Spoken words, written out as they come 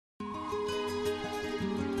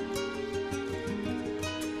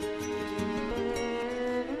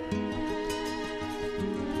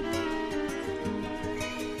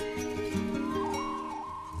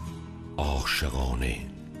عاشقانه.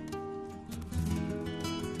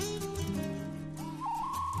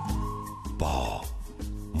 با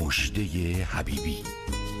مژده حبیبی.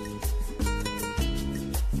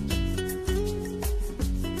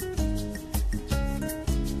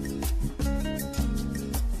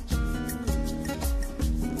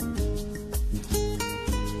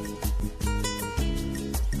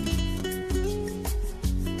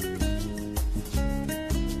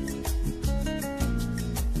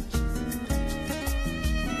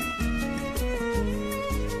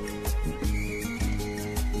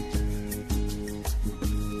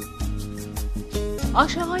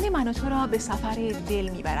 عاشقانه من و تو را به سفر دل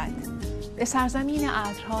میبرد، به سرزمین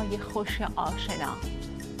عطرهای خوش آشنا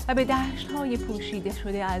و به دشت‌های پوشیده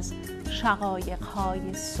شده از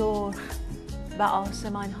شقایق‌های سرخ و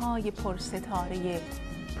آسمان‌های پرستاره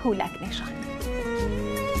پولک نشان.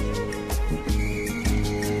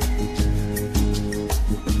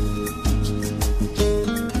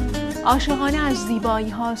 عاشقانه از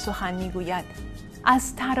زیبایی‌ها سخن میگوید،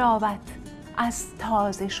 از طراوت، از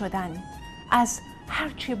تازه شدن، از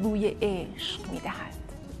هرچه بوی عشق می‌دهد.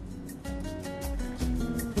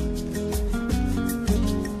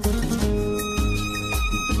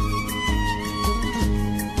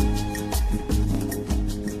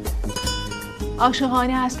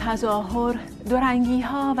 عاشقانه از تظاهر،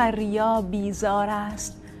 دورنگی‌ها و ریا بیزار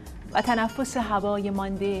است و تنفس هوای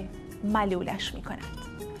مانده ملولش می‌کند.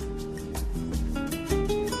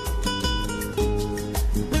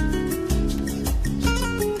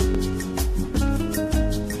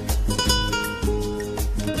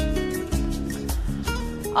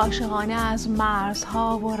 عاشقانه از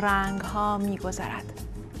مرزها و رنگها می‌گذرد،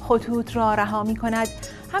 خطوط را رها می‌کند،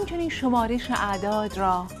 همچنین شمارش اعداد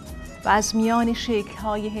را، و از میان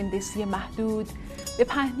شکل‌های هندسی محدود به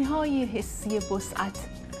پهنه‌های حسی وسعت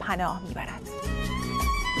پناه می‌برد.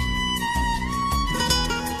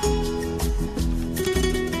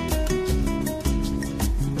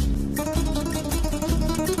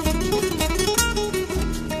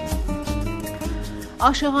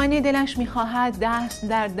 عاشقانه دلش می‌خواهد دست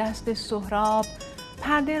در دست سهراب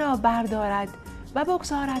پرده را بردارد و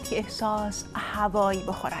بگذارد که احساس هوایی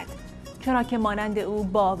بخورد، چرا که مانند او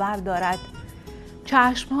باور دارد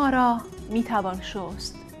چشمها را میتوان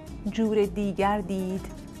شست، جور دیگر دید،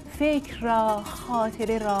 فکر را،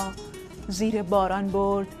 خاطره را زیر باران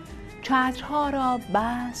برد، چترها را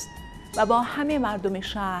بست و با همه مردم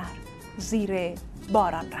شهر زیر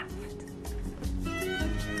باران رفت.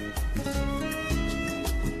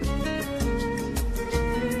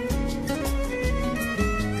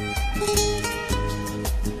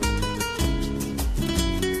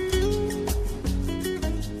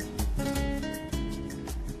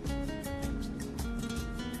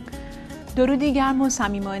 درودی گرم و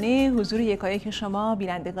صمیمانه حضور یکایک شما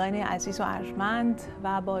بینندگان عزیز و ارجمند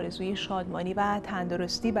و با آرزوی شادمانی و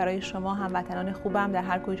تندرستی برای شما هموطنان خوبم در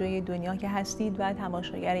هر کجای دنیا که هستید و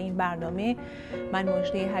تماشاگر این برنامه. من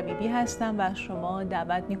مژده حبیبی هستم و شما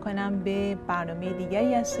دعوت می‌کنم به برنامه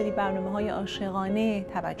دیگری از سری برنامه‌های عاشقانه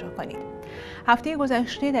توجه کنید. هفته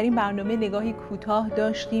گذشته در این برنامه نگاهی کوتاه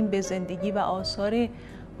داشتیم به زندگی و آثار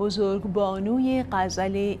بزرگبانوی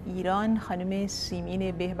غزل ایران خانم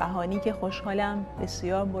سیمین بهبهانی که خوشحالم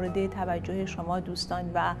بسیار مورد توجه شما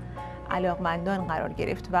دوستان و علاقمندان قرار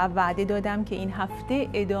گرفت و وعده دادم که این هفته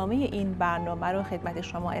ادامه این برنامه را خدمت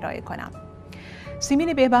شما ارائه کنم.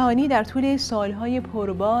 سیمین بهبهانی در طول سالهای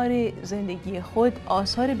پربار زندگی خود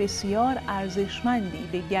آثار بسیار ارزشمندی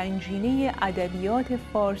به گنجینه ادبیات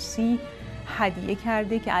فارسی هدیه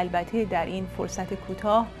کرده که البته در این فرصت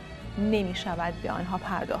کوتاه نمی شود به آنها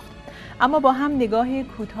پرداخت، اما با هم نگاه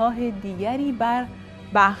کوتاه دیگری بر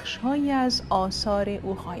بخش‌هایی از آثار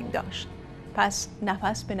او خواهیم داشت. پس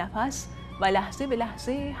نفس به نفس و لحظه به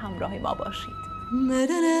لحظه همراه ما باشید.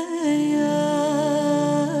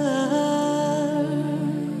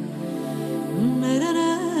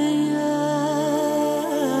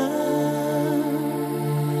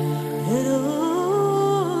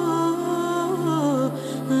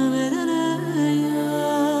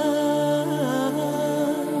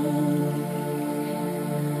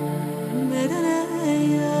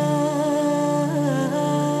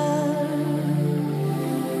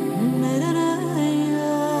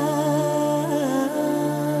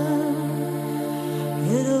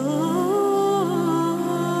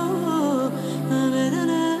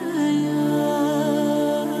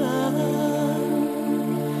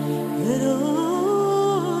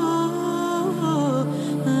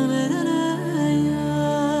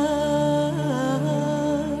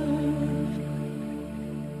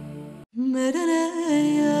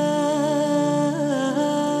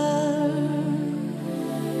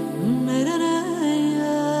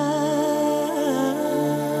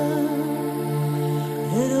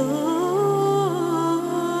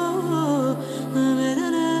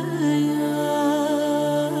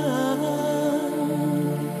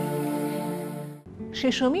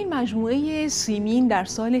 ششمین مجموعه سیمین در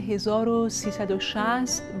سال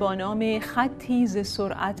 1360 با نام خطی ز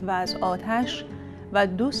سرعت و از آتش و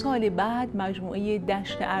 2 سال بعد مجموعه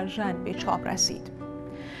دشت ارژن به چاپ رسید.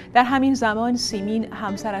 در همین زمان سیمین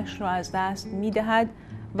همسرش را از دست می‌دهد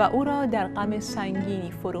و او را در غم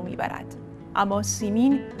سنگینی فرو می‌برد. اما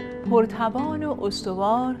سیمین پرتوان و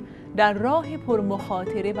استوار در راه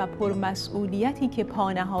پرمخاطره و پرمسئولیتی که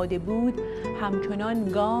پا نهاده بود همچنان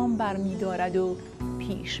گام برمی‌دارد و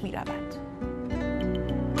پیش می‌رود.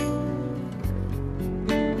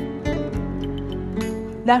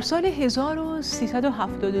 در سال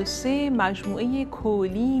 1373 مجموعه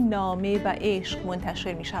کولی، نامه و عشق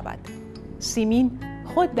منتشر می‌شود. سیمین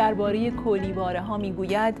خود درباره کولیواره‌ها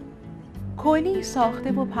می‌گوید: کولی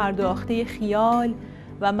ساخته و پرداخته خیال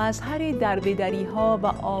و مظهر دربدری‌ها و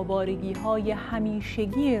آوارگی‌های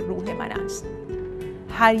همیشگی روح من است.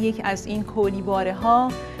 هر یک از این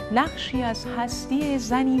کولیواره‌ها نقشی از هستی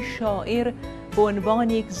زنی شاعر به عنوان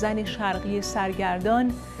یک زن شرقی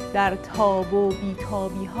سرگردان در تاب و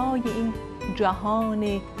بیتابی‌های این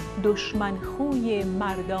جهان دشمنخوی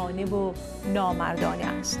مردانه و نامردانه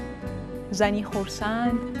است. زنی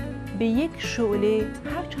خرسند به یک شعله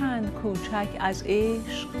هرچند کوچک از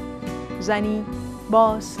عشق، زنی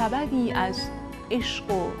با سبدی از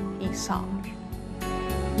عشق و ایثار.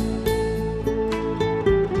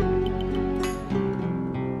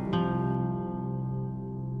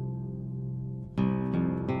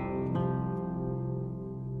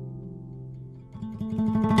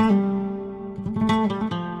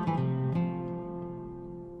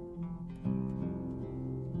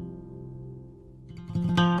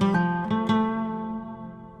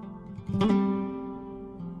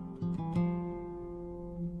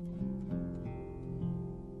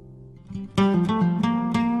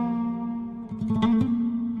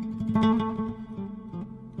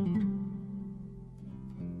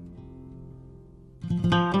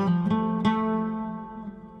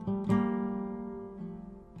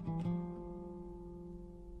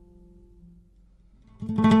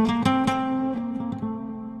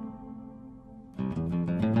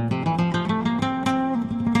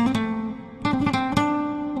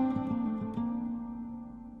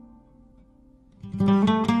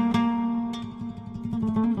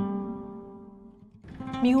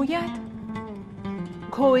 میگوید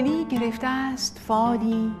کولی گرفته است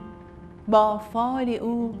فالی، با فال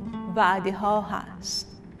او وعده ها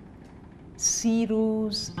هست. 30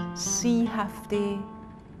 روز، 30 هفته،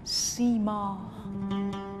 30 ماه،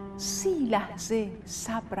 30 لحظه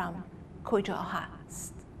صبرم کجا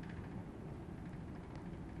هست؟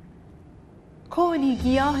 کولی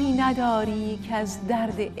گیاهی نداری که از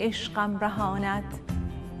درد عشقم رهاند،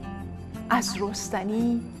 از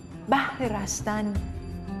رستنی بهر رستن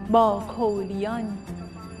با کولیان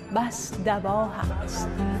بس دوا هست.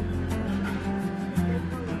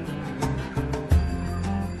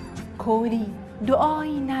 کولی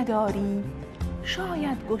دعایی نداری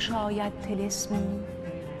شاید گشاید طلسمی،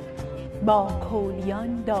 با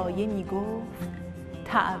کولیان دایمی گفت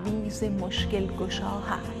تعویذ مشکل گشا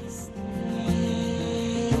هست.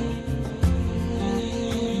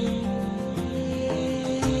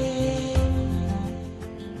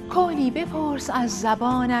 کولی بپرس از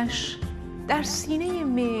زبانش در سینه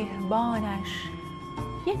مهربانش،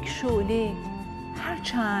 یک شعله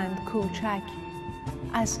هرچند کوچک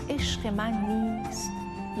از عشق من نیست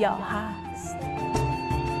یا هست؟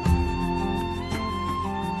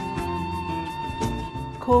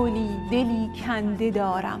 کولی دلی کنده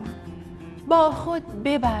دارم، با خود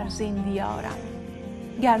ببر زین دیارم،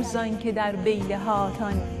 گر زان که در بیله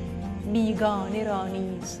هاتان بیگانه را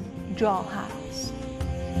نیز جا هست.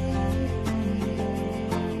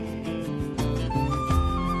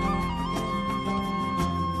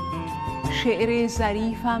 شعر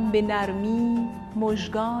ظریفم به نرمی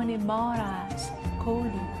مژگان مار است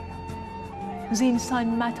کولی، زینسان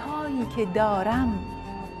متاعی که دارم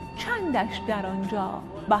چندش در آنجا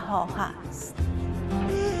بها هست.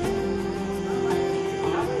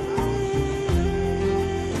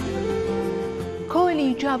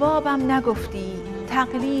 کولی جوابم نگفتی،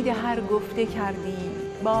 تقلید هر گفته کردی،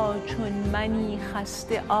 با چون منی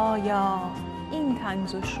خسته آیا این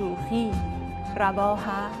طنز و شوخی روا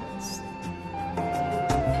هست؟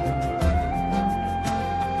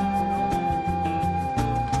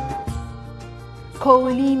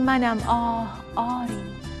 کولی منم آه آری،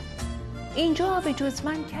 اینجا به جز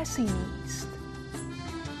من کسی نیست،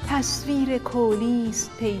 تصویر کولی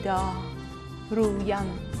است پیدا،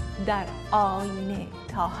 رویم در آینه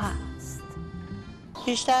تا هست.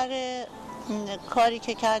 بیشتر کاری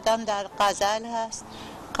که کردم در غزل هست.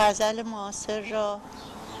 غزل معاصر را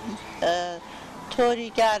طوری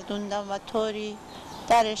گردوندم و طوری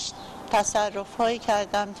درش تصرف هایی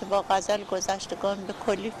کردم که با غزل گذشتگان به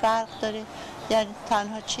کلی فرق داره. یعنی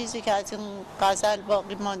تنها چیزی که از این غزل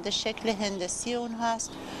باقی مانده شکل هندسی اون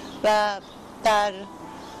هست و در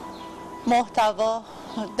محتوا،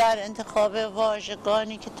 در انتخاب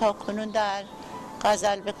واژگانی که تاکنون در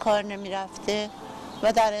غزل به کار نمی رفته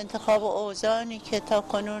و در انتخاب اوزانی که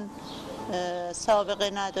تاکنون سابقه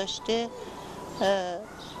نداشته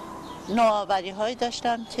نوآوری هایی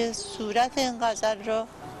داشتم که صورت این غزل را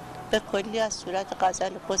به کلی از صورت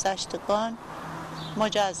غزل گذشتگان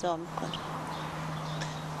مجزا میکنه.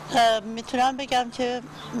 میتونم بگم که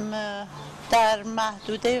در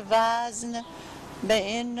محدوده وزن به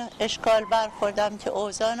این اشکال برخوردم که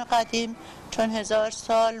اوزان قدیم چون 1000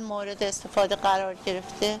 سال مورد استفاده قرار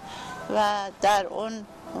گرفته و در اون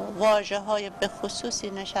واژه های به خصوصی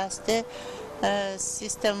نشسته،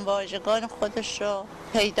 سیستم واژگان خودش رو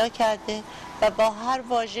پیدا کرده و با هر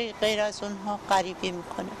واژه غیر از اونها غریبی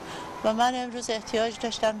میکنه و من امروز احتیاج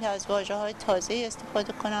داشتم که از واژه‌های تازه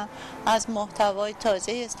استفاده کنم، از محتوای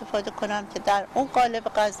تازه استفاده کنم که در اون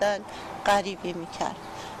قالب غزل غریبی میکرد.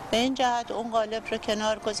 به این جهت اون قالب رو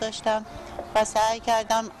کنار گذاشتم و سعی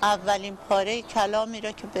کردم اولین پاره کلامی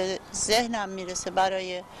رو که به ذهنم میرسه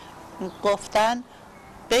برای گفتن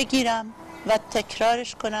بگیرم و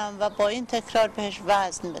تکرارش کنم و با این تکرار بهش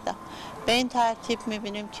وزن بدم. به این ترتیب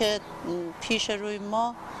میبینیم که پیش روی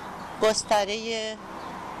ما گستره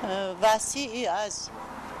وسیعی از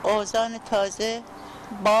اوزان تازه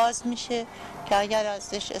باز میشه که اگر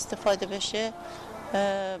ازش استفاده بشه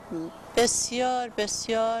بسیار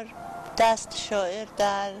بسیار دست شاعر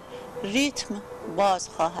در ریتم باز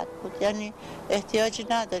خواهد بود. یعنی احتیاجی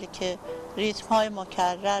نداره که ریتم های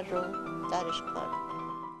مکرر رو درش کار.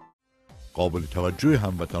 قابل توجه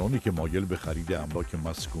هموطنانی که مایل به خرید املاک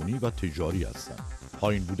مسکونی و تجاری هستند.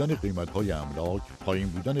 پایین بودن قیمت‌های املاک، پایین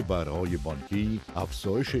بودن بهره‌های بانکی،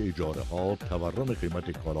 افزایش اجاره‌ها، تورم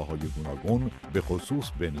قیمت کالاهای گوناگون به خصوص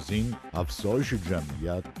بنزین، افزایش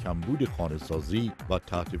جمعیت، کمبود خانه‌سازی و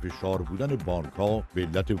تحت فشار بودن بانک‌ها به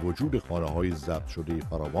علت وجود خانه‌های ضبط شده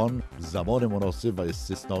فراوان، زمان مناسب و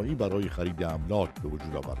استثنایی برای خرید املاک به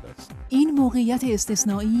وجود آورده است. این موقعیت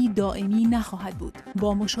استثنایی دائمی نخواهد بود.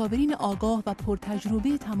 با مشاورین آگاه و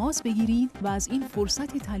پرتجربه تماس بگیرید و از این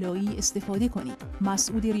فرصت طلایی استفاده کنید.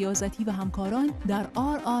 مسعود ریاضتی و همکاران در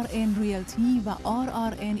RRN ریلتی و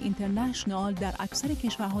RRN اینترنشنال در اکثر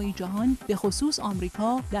کشورهای جهان به خصوص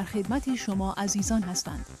آمریکا در خدمت شما عزیزان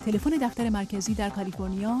هستند. تلفن دفتر مرکزی در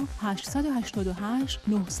کالیفرنیا 888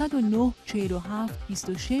 909 47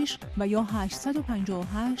 26 و یا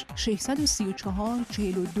 858 634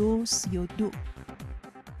 42 32.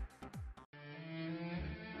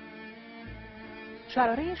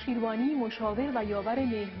 شراره شیروانی مشاور و یاور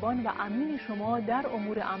مهربان و امین شما در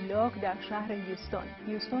امور املاک در شهر هیوستون.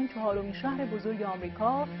 هیوستون چهارمین شهر بزرگ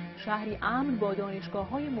آمریکا، شهری امن با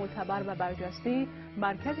دانشگاه‌های معتبر و برجسته،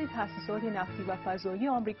 مرکز تأسیسات نفتی و فضایی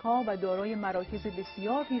آمریکا و دارای مراکز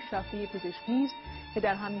بسیار پیشرفته پزشکی است که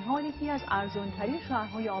در همین حال یکی از ارزان‌ترین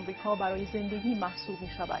شهرهای آمریکا برای زندگی محسوب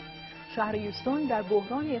می‌شود. شهر هیوستون در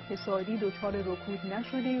بحران اقتصادی دچار رکود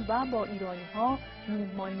نشده و با ایرانی‌ها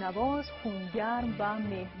میهمان نواز، خونگرم و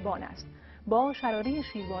مهربان است. با شراره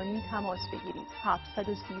شیروانی تماس بگیرید.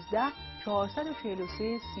 713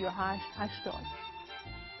 443 38 80.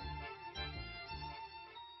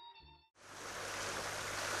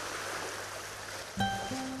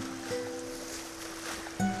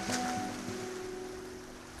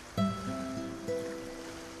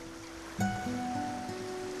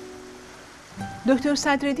 دکتر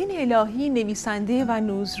صدرالدین الهی نویسنده و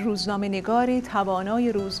روزنامه‌نگار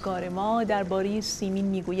توانای روزگار ما درباره سیمین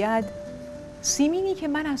میگوید: سیمینی که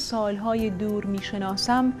من از سالهای دور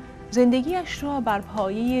میشناسم زندگیش را بر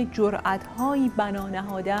پایه جرأت‌هایی بنا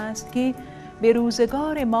نهاده است که به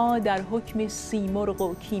روزگار ما در حکم سیمرغ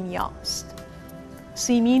و کیمیاست.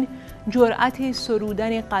 سیمین جرأت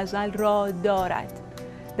سرودن غزل را دارد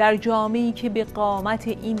در جامه‌ای که به قامت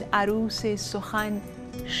این عروس سخن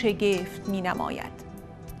شگفت می نماید.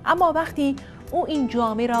 اما وقتی او این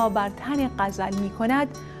جامه را بر تن غزل می کند،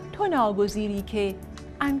 تو ناگزیری که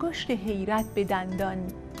انگشت حیرت به دندان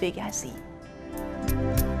بگزی.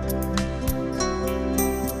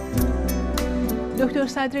 دکتر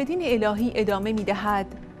صدرالدین الهی ادامه می دهد: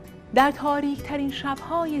 در تاریک ترین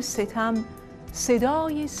شبهای ستم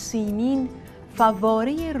صدای سیمین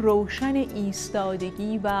فواره روشن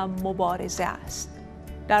ایستادگی و مبارزه است.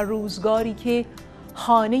 در روزگاری که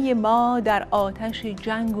خانه ما در آتش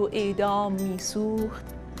جنگ و اعدام میسوخت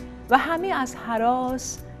و همه از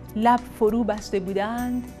هراس لب فرو بسته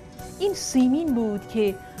بودند، این سیمین بود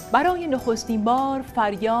که برای نخستین بار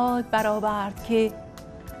فریاد برآورد که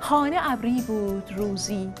خانه ابری بود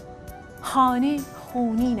روزی، خانه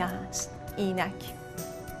خونین است اینک.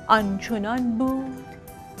 آنچنان بود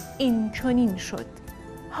این چنین شد،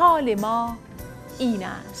 حال ما این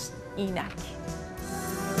است اینک.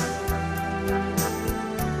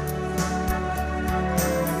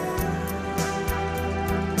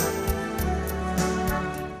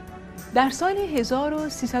 در سال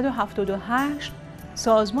 1378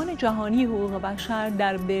 سازمان جهانی حقوق بشر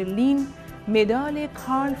در برلین مدال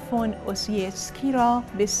کارل فون اوسیتسکی را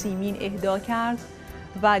به سیمین اهدا کرد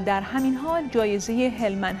و در همین حال جایزه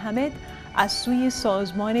هلمن حمد از سوی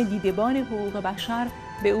سازمان دیدبان حقوق بشر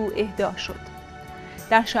به او اهدا شد.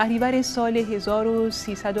 در شهریور سال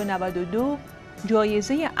 1392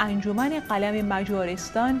 جایزه انجمن قلم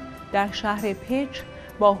مجارستان در شهر پچ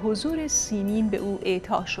با حضور سیمین به او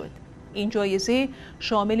اعطا شد. این جایزه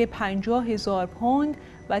شامل 50,000 پوند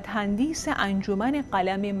و تندیس انجمن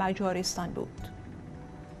قلم مجارستان بود.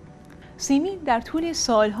 سیمین در طول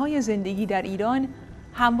سالهای زندگی در ایران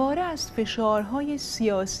همواره از فشارهای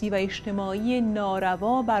سیاسی و اجتماعی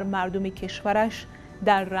ناروا بر مردم کشورش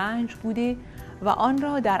در رنج بوده و آن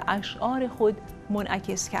را در اشعار خود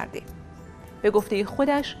منعکس کرده. به گفته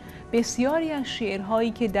خودش بسیاری از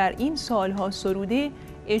شعرهایی که در این سالها سروده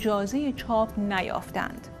اجازه چاپ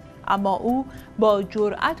نیافتند، اما او با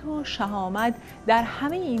جرأت و شهامت در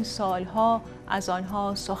همه این سالها از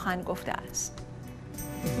آنها سخن گفته است.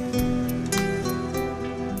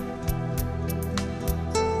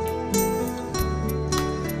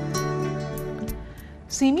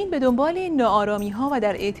 سیمین به دنبال ناآرامی‌ها و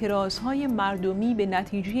در اعتراضهای مردمی به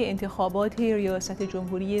نتیجه انتخابات ریاست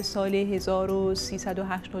جمهوری سال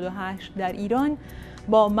 1388 در ایران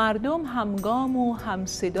با مردم همگام و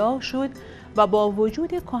همصدا شد و با وجود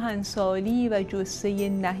کهنسالی و جثه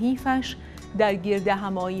نحیفش در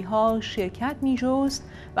گردهمایی‌ها شرکت می‌جست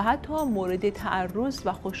و حتی مورد تعرض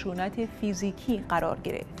و خشونت فیزیکی قرار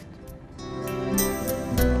گرفت.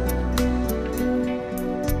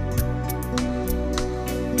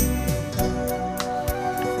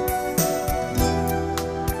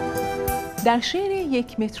 در شعر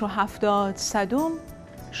 1.70 متر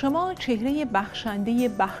شما چهره بخشنده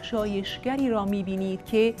بخشایشگری را می‌بینید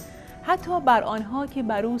که حتی بر آنها که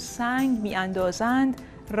بر او سنگ می‌اندازند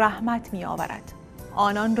رحمت می‌آورد.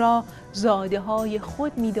 آنان را زاده‌های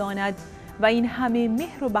خود می‌داند و این همه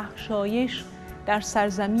مهر و بخشایش در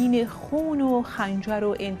سرزمین خون و خنجر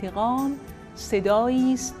و انتقام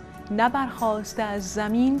صدایی است نه برخاسته از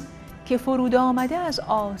زمین که فرود آمده از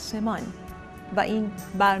آسمان و این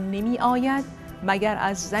بر نمی آید مگر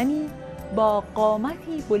از زنی با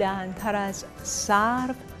قامتی بلندتر از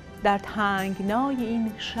سرو در تنگنای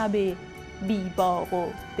این شب بی باغ و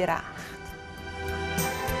درخت.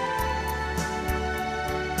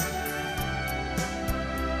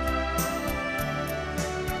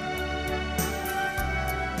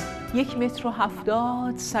 یک 1.70 متر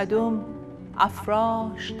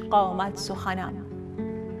افراشت قامت سخنم،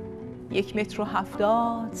 1.70 متر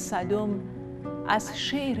از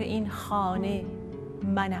شعر این خانه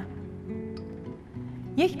منم،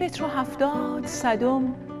 1.70 متر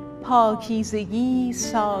پاکیزگی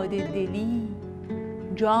ساده دلی،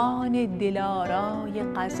 جان دلارای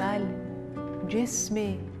غزل جسم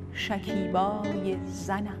شکیبای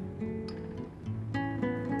زنم.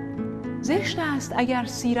 زشت است اگر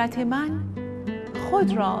سیرت من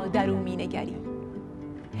خود را در او می نگری،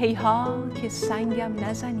 هیها که سنگم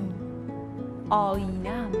نزنی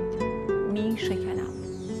آینم می شکنم.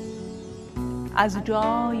 از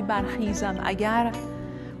جای برخیزم اگر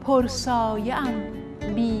پرسایه‌ام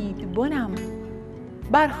بیدبنم،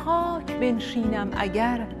 بر خاک بنشینم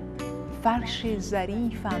اگر فرش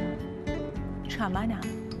ظریفم چمنم.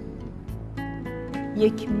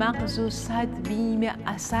 یک مغز و 100 بیم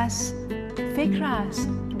عسس فکر است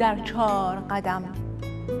در 4 قدم،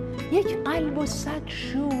 یک قلب و 100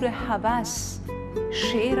 شور هوس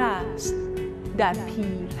شعر است در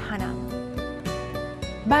پیرهنم.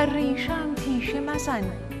 بر ریشم تیشه مزن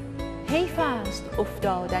حیف است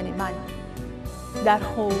افتادن من، در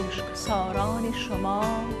خشک ساران شما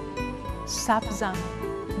سبزم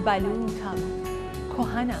بلوطم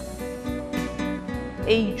کهنم.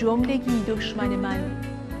 ای جملگی دشمن من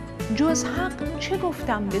جز حق چه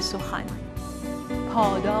گفتم به سخن،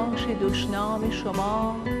 پاداش دشنام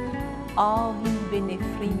شما آهی به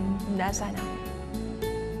نفرین نزنم.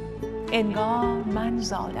 انگار من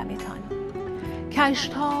زادمتان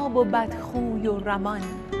کژتاب و بدخوی و رمان،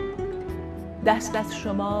 دست از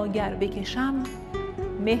شما گر بکشم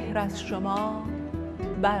مهر از شما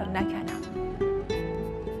بر نکنم.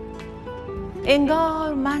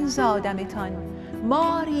 انگار من زادمتان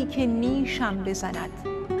ماری که نیشم بزند.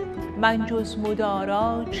 من جز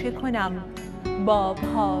مدارا چه کنم با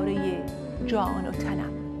پاره جان و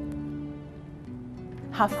تنم.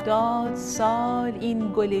 70 سال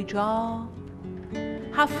این گل جا،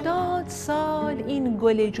 70 سال این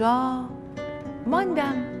گل جا،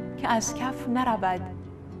 ماندم که از کف نرود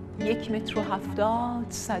 1 متر و 70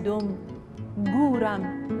 صدم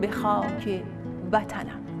گورم به خاک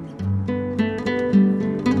وطنم.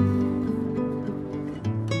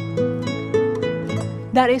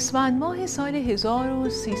 در اسفند ماه سال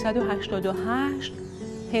 1388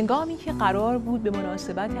 هنگامی که قرار بود به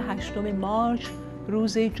مناسبت 8 مارس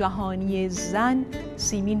روز جهانی زن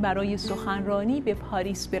سیمین برای سخنرانی به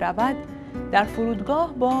پاریس برود، در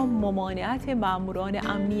فرودگاه با ممانعت ماموران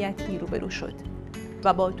امنیتی روبرو شد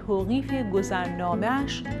و با توقیف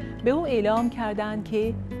گذرنامه‌اش به او اعلام کردند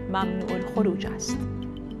که ممنوع الخروج است.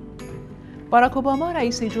 باراک اوباما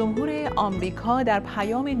رئیس جمهور آمریکا در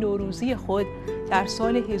پیام نوروزی خود در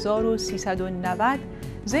سال 1390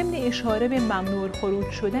 ضمن اشاره به ممنوع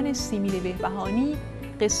الخروج شدن سیمین بهبهانی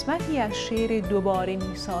قسمتی از شعر دوباره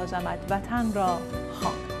می‌سازمت وطن را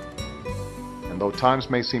خواند. And though times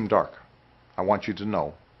may seem dark, I want you to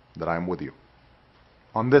know that I am with you.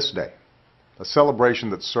 On this day, a celebration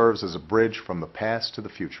that serves as a bridge from the past to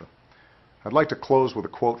the future, I'd like to close with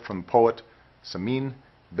a quote from the poet Seimin,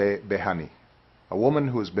 Behbehani, a woman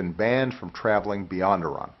who has been banned from traveling beyond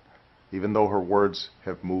Iran, even though her words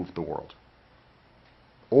have moved the world.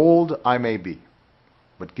 Old I may be,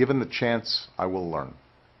 but given the chance, I will learn.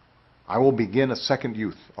 I will begin a second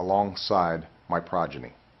youth alongside my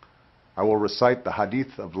progeny. I will recite the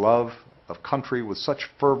hadith of love of country with such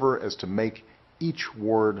fervor as to make each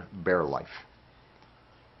word bear life.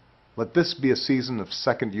 Let this be a season of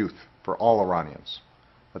second youth for all Iranians,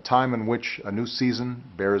 a time in which a new season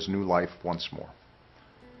bears new life once more.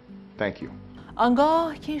 Thank you.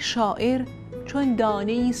 آنگاه که شاعر چون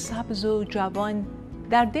دانه‌ای سبز و جوان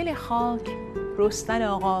در دل خاک رستن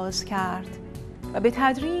آغاز کرد و به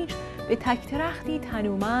تدریج به تک درختی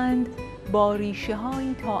تنومند با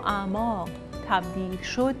ریشه‌هایی تا اعماق تبدیل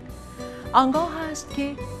شد، آنگاه است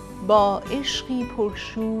که با عشقی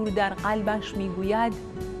پرشور در قلبش میگوید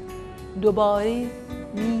دوباره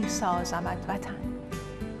میسازمت وطن.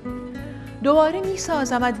 دوباره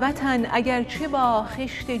میسازمت وطن اگرچه با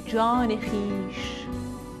خشت جان خویش،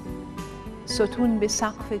 ستون به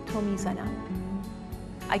سقف تو میزنم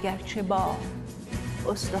اگرچه با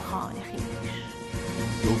استخوان خویش.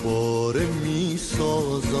 دوباره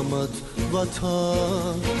میسازمت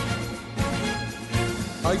وطن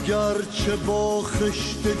اگرچه با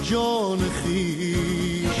خشت جان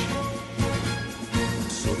خویش،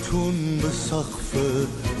 ستون به سقف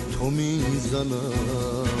تو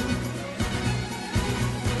میزنم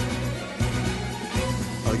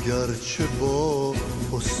اگرچه با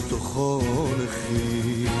استخوان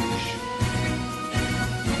خویش.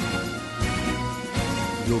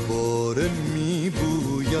 دوباره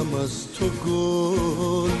میبویم از تو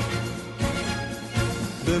گل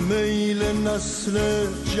به میل نسل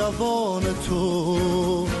جوان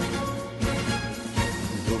تو،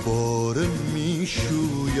 دوباره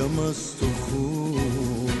میشویم از تو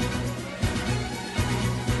خون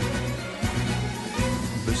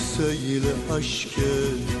به سیل اشک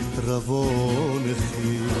روان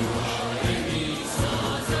خویش.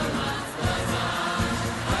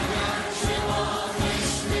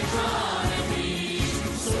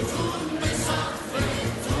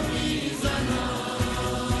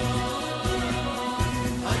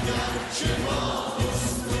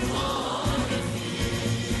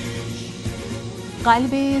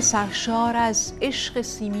 قلب سرشار از عشق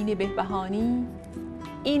سیمین بهبهانی،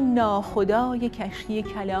 این ناخدای کشتی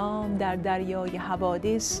کلام در دریای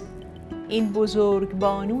حوادث، این بزرگ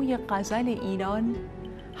بانوی غزل اینان،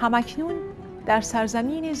 همکنون در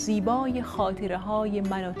سرزمین زیبای خاطره های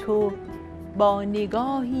من و تو با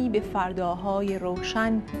نگاهی به فرداهای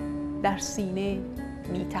روشن در سینه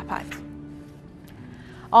می تپد.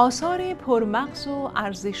 آثار پرمغز و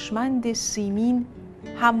ارزشمند سیمین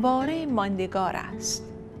همواره ماندگار است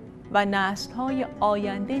و نسل‌های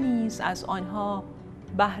آینده نیز از آنها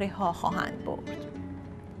بهره‌ها خواهند برد.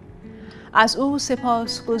 از او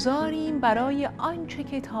سپاسگزاریم برای آنچه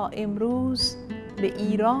که تا امروز به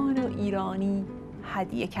ایران و ایرانی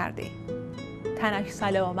هدیه کرده. تنش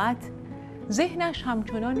سلامت، ذهنش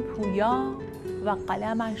همچنان پویا و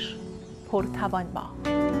قلمش پرتوان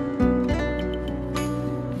باد.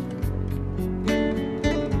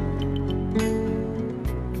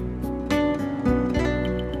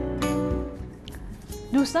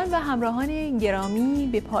 دوستان و همراهان گرامی،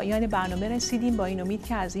 به پایان برنامه رسیدیم، با این امید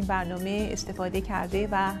که از این برنامه استفاده کرده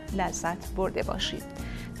و لذت برده باشید.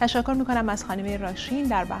 تشکر میکنم از خانم راشین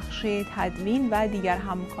در بخش تدوین و دیگر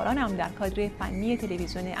همکارانم در کادر فنی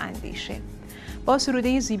تلویزیون اندیشه. با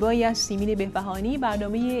سروده زیبایی از سیمین بهبهانی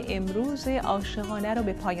برنامه امروز عاشقانه را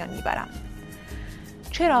به پایان میبرم.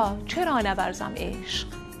 چرا نورزم عشق؟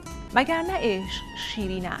 مگر نه عشق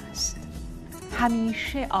شیرین است؟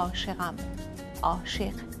 همیشه عاشقم،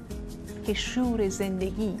 عاشق که شور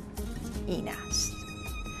زندگی این است.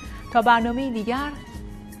 تا برنامه دیگر،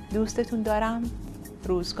 دوستتون دارم.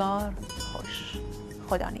 روزگار خوش.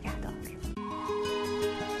 خدا نگهدار.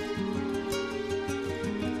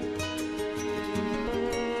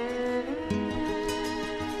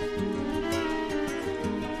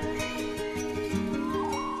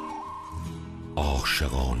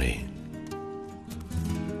 عاشقانه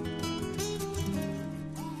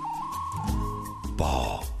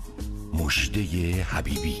با مژده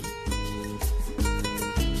حبیبی.